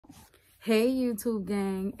Hey YouTube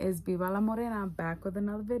gang, it's Viva la Morena back with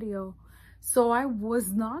another video. So I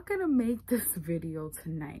was not gonna make this video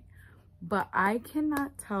tonight, but I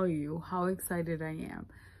cannot tell you how excited I am.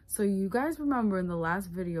 So you guys remember in the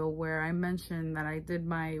last video where I mentioned that I did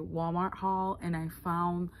my Walmart haul and I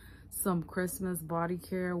found some Christmas body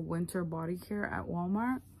care, winter body care at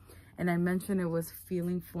Walmart. And I mentioned it was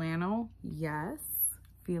Feelin Flannel. Yes,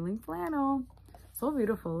 Feelin Flannel. So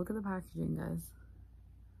beautiful. Look at the packaging, guys.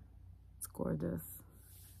 It's gorgeous.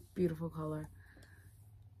 Beautiful color.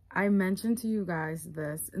 I mentioned to you guys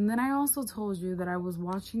this, and then I also told you that I was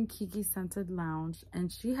watching Kiki Scented Lounge,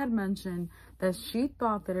 and she had mentioned that she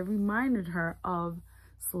thought that it reminded her of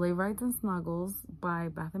Sleigh Rides and Snuggles by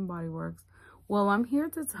Bath & Body Works. Well, I'm here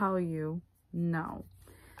to tell you, no.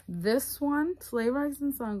 This one, Sleigh Rides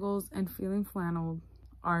and Snuggles and Feelin Flannel,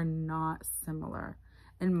 are not similar,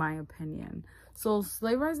 in my opinion. So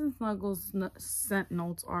Sleigh Rides and Snuggles scent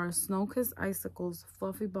notes are Snow Kiss Icicles,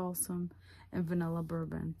 Fluffy Balsam, and Vanilla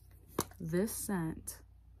Bourbon. This scent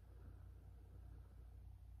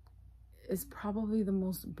is probably the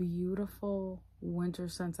most beautiful winter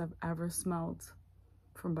scent I've ever smelled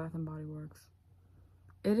from Bath & Body Works.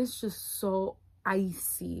 It is just so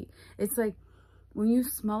icy. It's like when you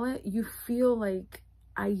smell it, you feel like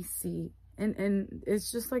icy. And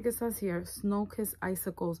it's just like it says here, Snow Kiss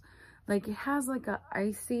Icicles. Like it has like a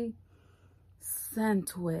icy scent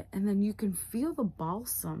to it, and then you can feel the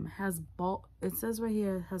balsam. It says right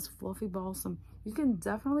here it has fluffy balsam. You can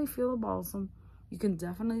definitely feel the balsam. You can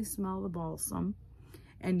definitely smell the balsam,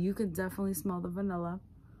 and you can definitely smell the vanilla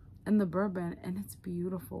and the bourbon, and it's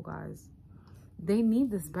beautiful, guys. They need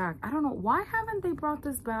this back. I don't know why haven't they brought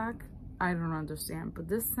this back. I don't understand, but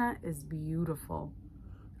this scent is beautiful.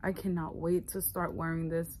 I cannot wait to start wearing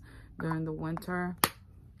this during the winter.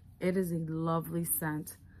 It is a lovely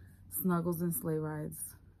scent. Snuggles and Sleigh Rides.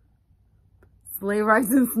 Sleigh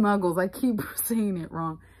Rides and Snuggles. I keep saying it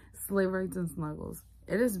wrong. Sleigh Rides and Snuggles.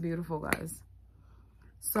 It is beautiful, guys.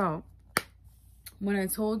 So, when I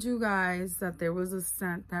told you guys that there was a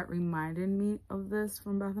scent that reminded me of this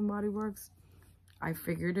from Bath & Body Works, I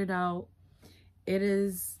figured it out. It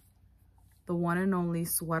is the one and only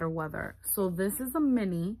Sweater Weather. So this is a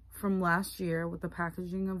mini from last year with the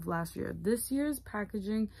packaging of last year. This year's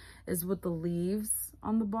packaging is with the leaves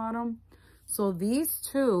on the bottom. So these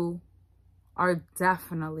two are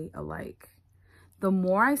definitely alike. The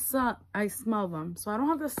more I smell them, so I don't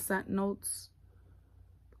have the scent notes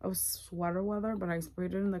of Sweater Weather, but I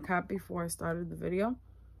sprayed it in the cap before I started the video.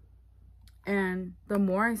 And the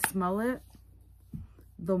more I smell it,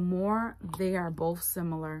 the more they are both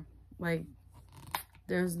similar. Like,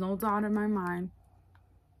 there's no doubt in my mind.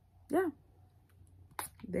 Yeah,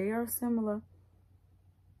 they are similar.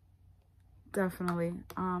 Definitely.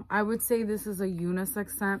 I would say this is a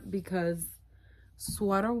unisex scent because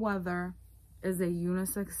Sweater Weather is a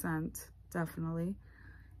unisex scent, definitely.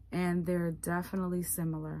 And they're definitely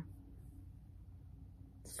similar.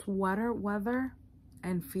 Sweater Weather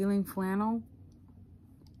and Feelin Flannel,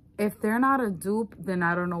 if they're not a dupe, then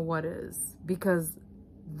I don't know what is, because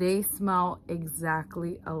they smell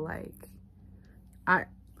exactly alike.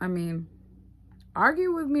 I mean,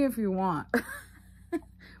 argue with me if you want,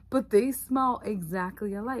 but they smell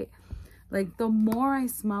exactly alike. Like, the more I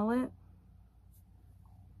smell it,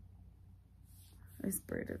 I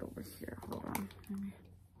sprayed it over here. Hold on.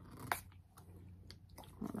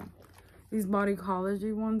 Hold on. These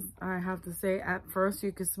Bodycology ones, I have to say, at first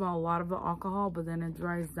you can smell a lot of the alcohol, but then it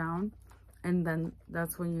dries down, and then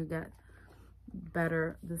that's when you get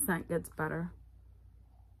better. The scent gets better.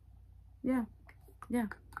 Yeah,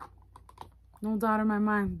 no doubt in my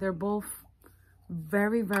mind. They're both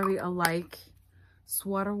very, very alike.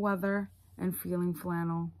 Sweater Weather and Feelin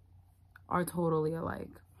Flannel are totally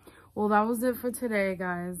alike. Well, that was it for today,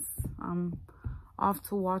 guys. I'm off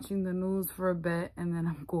to watching the news for a bit, and then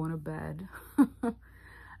I'm going to bed.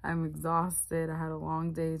 I'm exhausted. I had a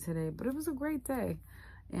long day today, but it was a great day,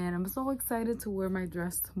 and I'm so excited to wear my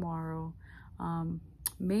dress tomorrow.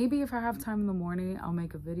 Maybe if I have time in the morning, I'll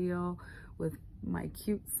make a video with my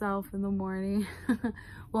cute self in the morning.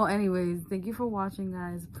 Well, anyways, thank you for watching,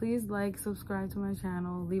 guys. Please like, subscribe to my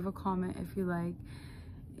channel, leave a comment if you like,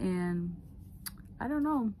 and I don't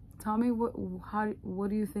know, tell me what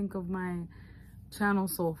do you think of my channel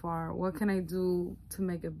so far? What can I do to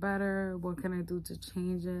make it better? What can I do to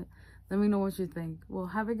change it? Let me know what you think. Well,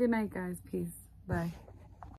 have a good night, guys. Peace. Bye.